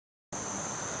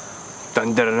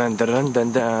Dun, dun, dun, dun,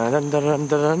 dun, dun, dun, dun, dun,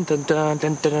 dun, dun,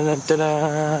 dun, dun, dun,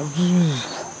 dun.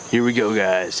 Here we go,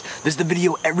 guys. This is the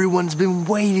video everyone's been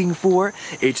waiting for.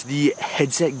 It's the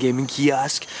headset gaming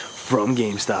kiosk from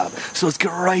Gamestop. So let's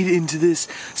get right into this.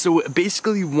 So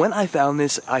basically, when I found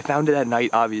this, I found it at night,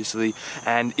 obviously,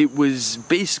 and it was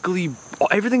basically,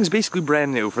 everything's basically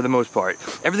brand new for the most part.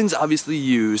 Everything's obviously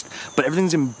used, but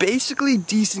everything's in basically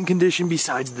decent condition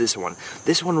besides this one.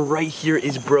 This one right here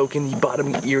is broken, the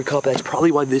bottom ear cup. That's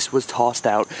probably why this was tossed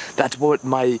out. That's what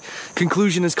my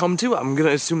conclusion has come to. I'm gonna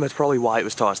assume that's probably why it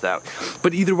was tossed out.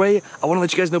 But either way, I wanna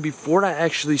let you guys know before I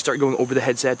actually start going over the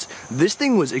headsets, this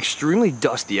thing was extremely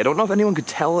dusty. I don't know if anyone could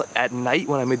tell at night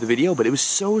when I made the video, but it was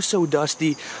so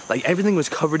dusty. Like, everything was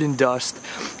covered in dust,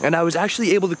 and I was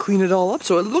actually able to clean it all up,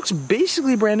 so it looks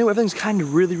basically brand new. Everything's kind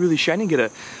of really shiny. Get a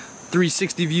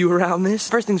 360 view around this.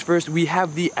 First things first, we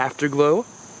have the afterglow.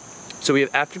 So we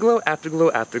have afterglow, afterglow,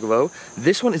 afterglow.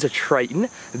 This one is a Triton.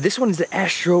 This one is the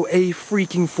Astro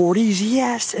A40s.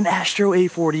 Yes, an Astro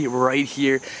A40 right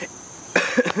here.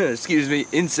 Excuse me,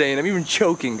 insane. I'm even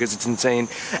choking because it's insane.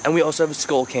 And we also have a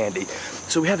Skull Candy.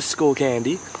 So we have a Skull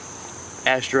Candy,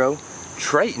 Astro,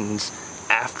 Tritons,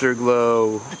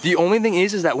 Afterglow. The only thing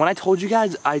is that when I told you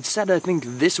guys, I said I think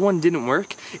this one didn't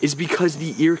work, is because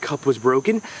the ear cup was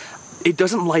broken. It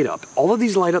doesn't light up. All of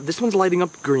these light up. This one's lighting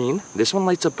up green. This one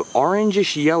lights up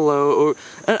orangish yellow, or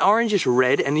an orangish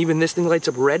red, and even this thing lights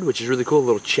up red, which is really cool, a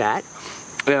little chat.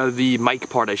 The mic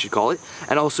part, I should call it.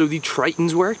 And also the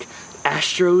Tritons work.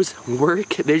 Astros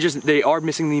work. They are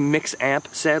missing the mix amp,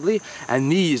 sadly,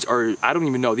 and these are, I don't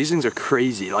even know, these things are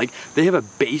crazy. Like, they have a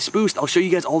bass boost. I'll show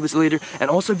you guys all this later. And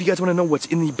also, if you guys want to know what's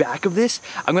in the back of this,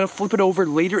 I'm gonna flip it over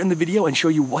later in the video and show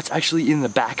you what's actually in the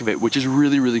back of it, which is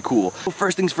really cool. So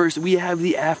first things first, we have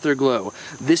the Afterglow.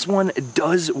 This one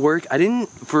does work.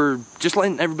 For just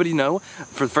letting everybody know,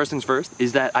 for first things first,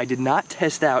 is that I did not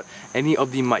test out any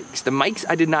of the mics. The mics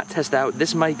I did not test out.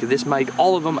 This mic,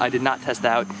 all of them I did not test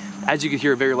out. As you can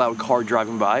hear, a very loud car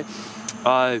driving by.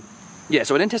 Yeah,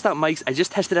 so I didn't test out mics. I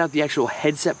just tested out the actual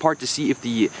headset part to see if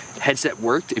the headset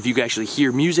worked, if you could actually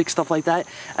hear music, stuff like that.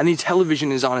 And the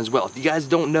television is on as well. If you guys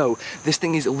don't know, this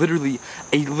thing is literally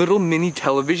a little mini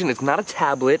television. It's not a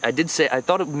tablet. I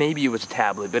thought maybe it was a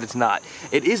tablet, but it's not.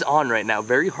 It is on right now.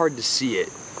 Very hard to see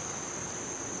it.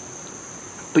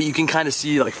 But you can kind of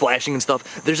see, like, flashing and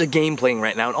stuff. There's a game playing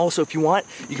right now. And also, if you want,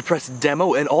 you can press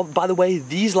demo. And all, by the way,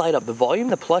 these light up. The volume,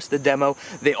 the plus, the demo,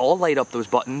 they all light up, those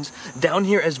buttons. Down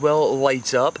here as well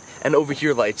lights up. And over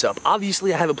here lights up.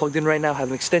 Obviously, I have it plugged in right now. I have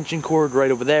an extension cord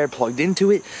right over there plugged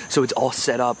into it. So it's all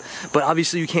set up. But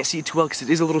obviously, you can't see it too well because it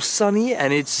is a little sunny.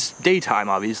 And it's daytime,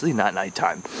 obviously, not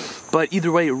nighttime. But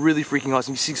either way, really freaking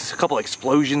awesome. You see a couple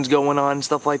explosions going on,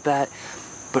 stuff like that.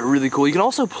 But really cool. You can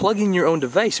also plug in your own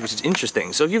device, which is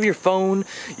interesting. So if you have your phone,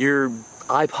 your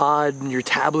iPod, your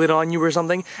tablet on you or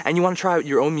something, and you want to try out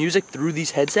your own music through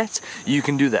these headsets, you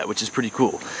can do that, which is pretty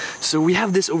cool. So we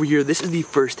have this over here. This is the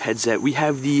first headset. We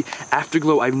have the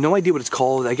Afterglow. I have no idea what it's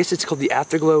called. I guess it's called the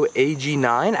Afterglow AG9.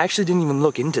 I actually didn't even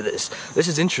look into this. This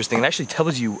is interesting. It actually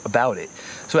tells you about it.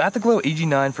 So Afterglow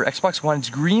AG9 for Xbox One, it's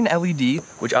green LED,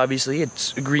 which obviously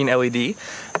it's a green LED,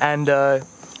 and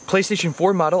PlayStation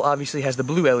 4 model obviously has the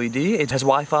blue LED. It has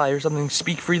Wi-Fi or something,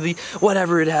 speak freely,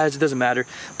 whatever it has, it doesn't matter.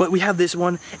 But we have this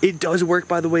one. It does work,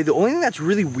 by the way. The only thing that's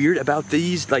really weird about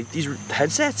these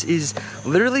headsets is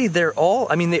literally they're all,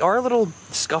 I mean, they are a little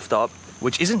scuffed up,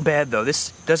 which isn't bad though.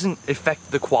 This doesn't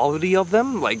affect the quality of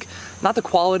them, like, not the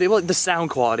quality, well, the sound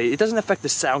quality. It doesn't affect the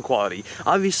sound quality.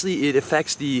 Obviously, it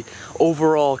affects the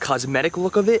overall cosmetic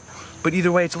look of it, but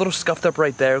either way, it's a little scuffed up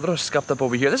right there, a little scuffed up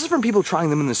over here. This is from people trying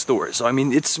them in the stores, so I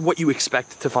mean, it's what you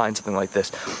expect to find something like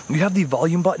this. You have the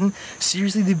volume button.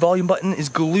 Seriously, the volume button is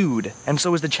glued, and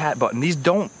so is the chat button. These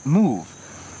don't move.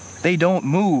 They don't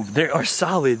move. They are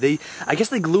solid. I guess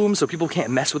they glue them so people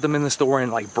can't mess with them in the store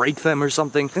and like break them or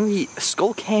something. Then the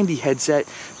Skull Candy headset,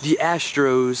 the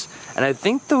Astros, and I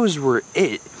think those were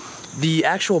it. The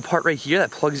actual part right here that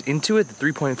plugs into it, the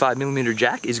 3.5mm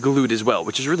jack, is glued as well,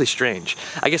 which is really strange.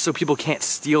 I guess so people can't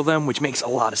steal them, which makes a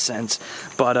lot of sense.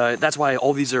 But that's why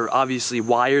all these are obviously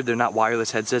wired. They're not wireless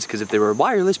headsets, because if they were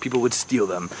wireless, people would steal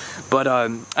them. But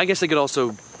I guess they could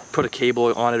also put a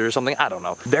cable on it or something, I don't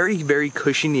know. Very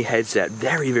cushiony headset,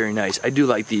 very nice. I do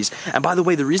like these. And by the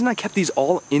way, the reason I kept these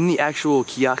all in the actual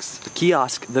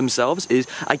kiosk themselves is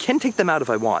I can take them out if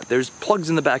I want. There's plugs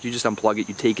in the back, you just unplug it,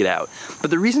 you take it out.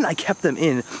 But the reason I kept them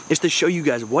in is to show you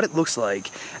guys what it looks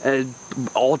like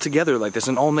all together like this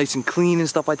and all nice and clean and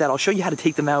stuff like that. I'll show you how to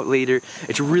take them out later.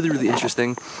 It's really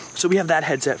interesting. So we have that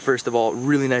headset first of all,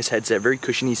 really nice headset, very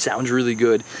cushiony, sounds really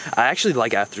good. I actually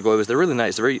like Afterglows, they're really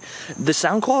nice. The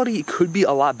sound quality quality could be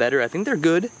a lot better. I think they're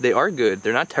good. They are good.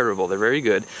 They're not terrible. They're very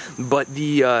good. But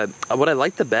the what I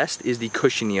like the best is the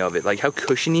cushiony of it. Like how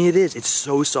cushiony it is. It's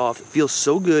so soft. It feels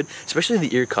so good, especially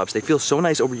the ear cups. They feel so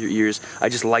nice over your ears. I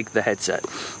just like the headset.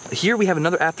 Here we have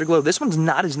another Afterglow. This one's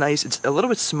not as nice. It's a little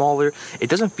bit smaller. It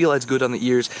doesn't feel as good on the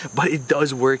ears, but it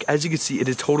does work. As you can see, it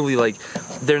is totally like,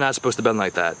 they're not supposed to bend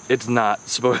like that. It's not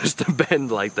supposed to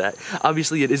bend like that.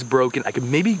 Obviously, it is broken. I could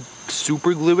maybe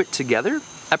super glue it together.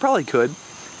 I probably could.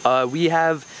 We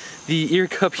have the ear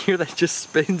cup here that just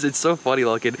spins. It's so funny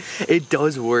looking. It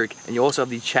does work. And you also have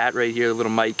the chat right here, the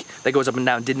little mic that goes up and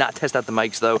down. Did not test out the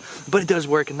mics though, but it does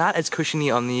work. Not as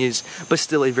cushiony on these, but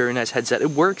still a very nice headset.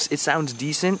 It works. It sounds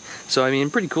decent. So I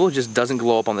mean, pretty cool. It just doesn't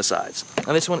glow up on the sides.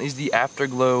 And this one is the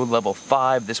Afterglow level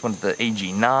 5. This one's the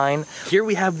AG9. Here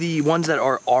we have the ones that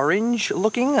are orange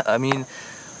looking. I mean,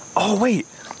 oh wait,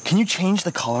 can you change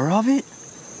the color of it?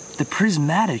 The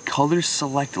prismatic color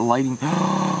select lighting.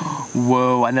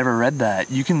 Whoa, I never read that.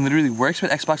 You can literally works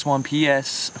with Xbox One,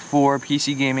 PS4,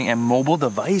 PC gaming, and mobile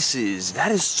devices.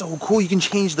 That is so cool. You can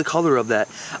change the color of that.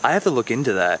 I have to look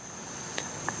into that.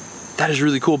 That is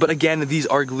really cool. But again, these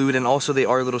are glued, and also they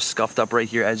are a little scuffed up right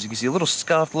here. As you can see, a little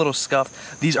scuffed, little scuffed.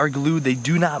 These are glued. They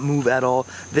do not move at all.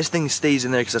 This thing stays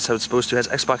in there because that's how it's supposed to. It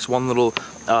has Xbox One little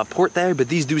port there, but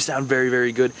these do sound very,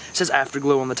 very good. It says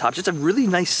Afterglow on the top. Just a really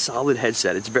nice, solid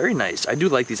headset. It's very nice. I do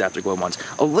like these Afterglow ones.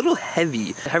 A little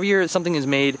heavy. The heavier something is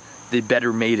made, the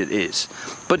better made it is.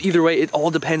 But either way, it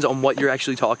all depends on what you're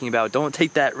actually talking about. Don't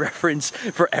take that reference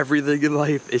for everything in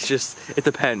life. It's just, it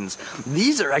depends.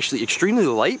 These are actually extremely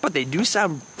light, but they do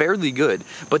sound fairly good.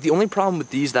 But the only problem with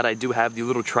these that I do have, the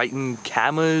little Triton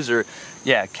Camas, or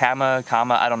yeah, Cama,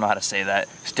 I don't know how to say that,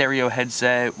 stereo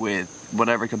headset with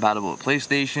whatever compatible with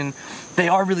PlayStation. They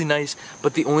are really nice,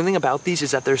 but the only thing about these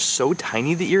is that they're so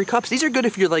tiny, the ear cups. These are good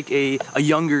if you're like a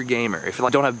younger gamer, if you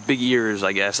like, don't have big ears,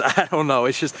 I guess. I don't know,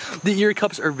 it's just, the ear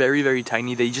cups are very, very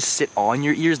tiny. They just sit on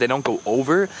your ears, they don't go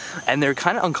over, and they're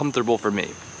kind of uncomfortable for me.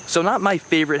 So not my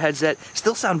favorite headset,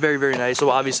 still sound very, very nice. So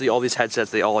obviously all these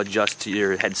headsets, they all adjust to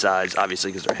your head size,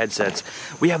 obviously because they're headsets.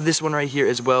 We have this one right here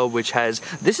as well, which has,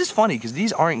 this is funny because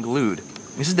these aren't glued.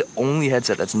 This is the only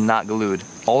headset that's not glued.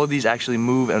 All of these actually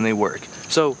move and they work.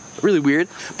 So really weird,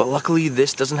 but luckily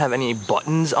this doesn't have any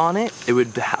buttons on it. It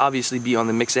would obviously be on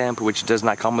the mix amp, which does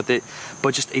not come with it,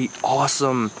 but just a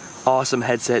awesome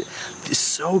headset. It's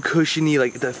so cushiony,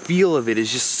 like the feel of it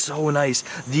is just so nice.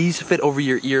 These fit over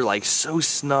your ear like so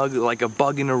snug, like a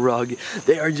bug in a rug.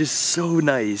 They are just so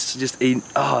nice. Just an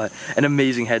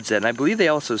amazing headset. And I believe they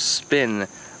also spin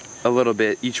a little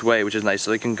bit each way, which is nice,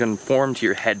 so they can conform to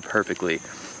your head perfectly.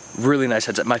 Really nice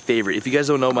headset, my favorite. If you guys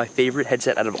don't know, my favorite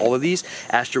headset out of all of these,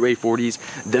 Astro A40s,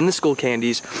 then the Skull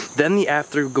Candies, then the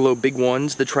Afterglow big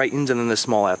ones, the Tritons, and then the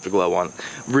small Afterglow one.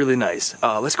 Really nice.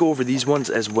 Let's go over these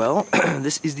ones as well.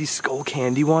 This is the Skull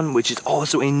Candy one, which is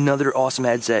also another awesome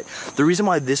headset. The reason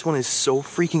why this one is so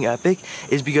freaking epic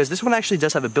is because this one actually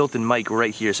does have a built-in mic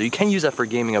right here, so you can use that for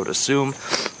gaming, I would assume.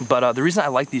 But the reason I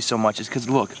like these so much is because,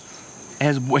 look,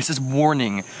 it says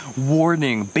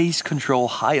warning, bass control,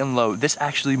 high and low. This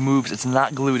actually moves, it's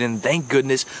not glued in. Thank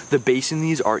goodness, the bass in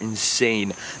these are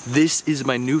insane. This is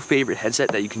my new favorite headset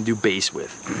that you can do bass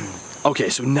with. Okay,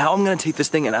 so now I'm gonna take this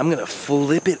thing and I'm gonna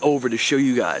flip it over to show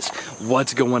you guys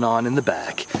what's going on in the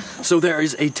back. So there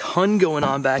is a ton going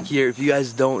on back here. If you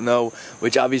guys don't know,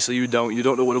 which obviously you don't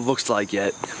know what it looks like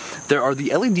yet. There are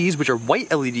the LEDs, which are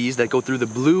white LEDs that go through the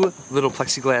blue little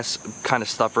plexiglass kind of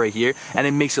stuff right here, and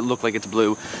it makes it look like it's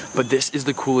blue. But this is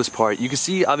the coolest part. You can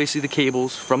see obviously the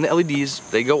cables from the LEDs,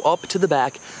 they go up to the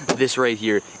back. This right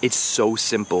here, it's so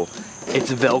simple.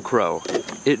 It's Velcro.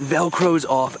 It Velcros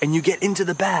off and you get into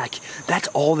the back. That's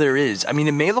all there is. I mean,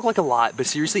 it may look like a lot, but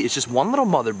seriously, it's just one little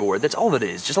motherboard. That's all it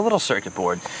is, just a little circuit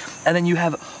board. And then you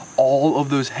have all of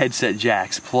those headset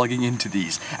jacks plugging into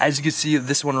these. As you can see,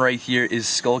 this one right here is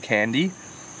Skull Candy.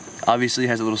 Obviously, it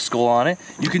has a little skull on it.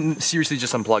 You can seriously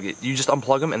just unplug it. You just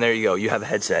unplug them and there you go, you have a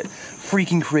headset.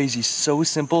 Freaking crazy, so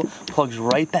simple. Plugs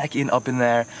right back in, up in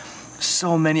there.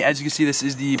 So many, as you can see, this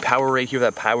is the power right here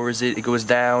that powers it. It goes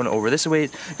down over this way,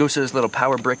 it goes to this little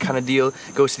power brick kind of deal,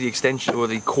 goes to the extension or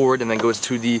the cord, and then goes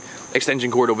to the extension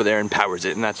cord over there and powers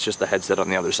it. And that's just the headset on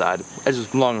the other side,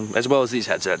 as well as these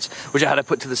headsets, which I had to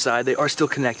put to the side. They are still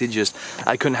connected, just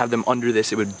I couldn't have them under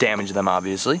this, it would damage them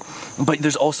obviously. But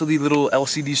there's also the little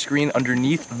LCD screen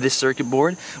underneath this circuit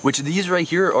board, which these right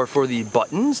here are for the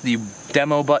buttons, the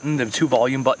demo button, the 2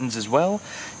 volume buttons as well.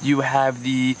 You have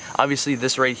the, obviously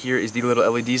this right here is the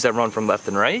little LEDs that run from left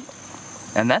and right,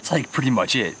 and that's like pretty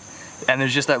much it. and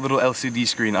there's just that little LCD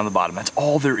screen on the bottom. That's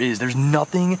all there is. There's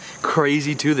nothing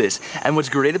crazy to this. And what's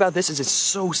great about this is it's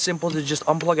so simple to just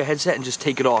unplug a headset and just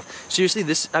take it off. Seriously,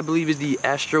 this I believe is the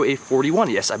Astro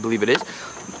A41. Yes, I believe it is.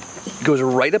 It goes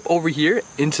right up over here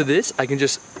into this. I can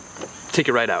just take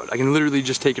it right out. I can literally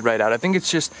just take it right out. I think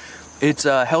it's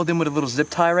held in with a little zip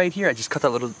tie right here. I just cut that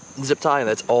little zip tie and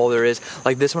that's all there is.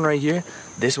 Like this one right here,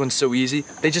 this one's so easy.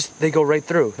 They go right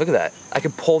through. Look at that. I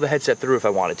could pull the headset through if I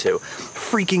wanted to.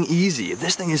 Freaking easy.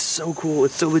 This thing is so cool.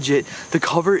 It's so legit. The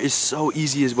cover is so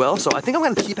easy as well. So I think I'm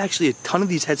gonna keep actually a ton of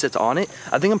these headsets on it.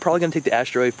 I think I'm probably gonna take the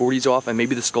Astro A40s off and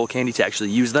maybe the Skull Candy to actually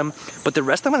use them. But the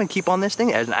rest I'm gonna keep on this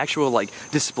thing as an actual like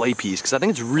display piece because I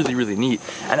think it's really, really neat.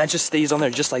 And that just stays on there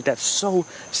just like that. So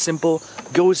simple.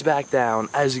 Goes back down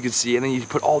as you can see, and then you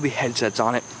put all the headsets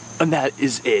on it. And that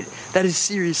is it. That is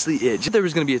seriously it. There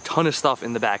was gonna be a ton of stuff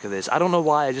in the back of this. I don't know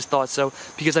why, I just thought so.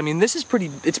 Because I mean, this is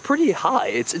it's pretty high.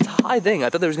 It's a high thing. I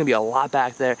thought there was gonna be a lot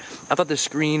back there. I thought the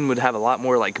screen would have a lot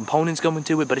more like components going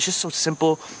to it, but it's just so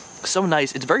simple. So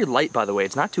nice. It's very light, by the way.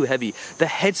 It's not too heavy. The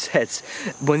headsets,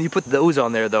 when you put those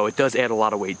on there though, it does add a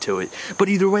lot of weight to it. But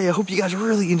either way, I hope you guys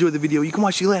really enjoyed the video. You can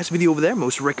watch the last video over there,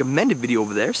 most recommended video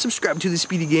over there. Subscribe to the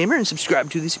Speedy Gamer and subscribe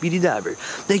to the Speedy Diver.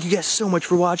 Thank you guys so much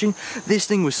for watching. This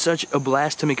thing was such a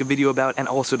blast to make a video about and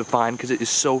also to find because it is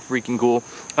so freaking cool.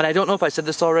 And I don't know if I said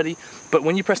this already, but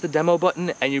when you press the demo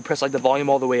button and you press like the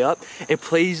volume all the way up, it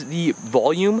plays the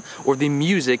volume or the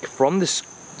music from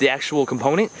the actual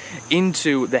component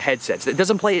into the headsets. It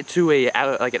doesn't play it to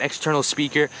like an external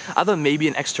speaker. I thought maybe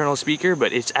an external speaker,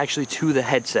 but it's actually to the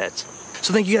headsets.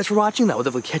 So thank you guys for watching. I will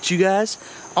definitely catch you guys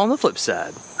on the flip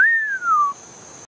side.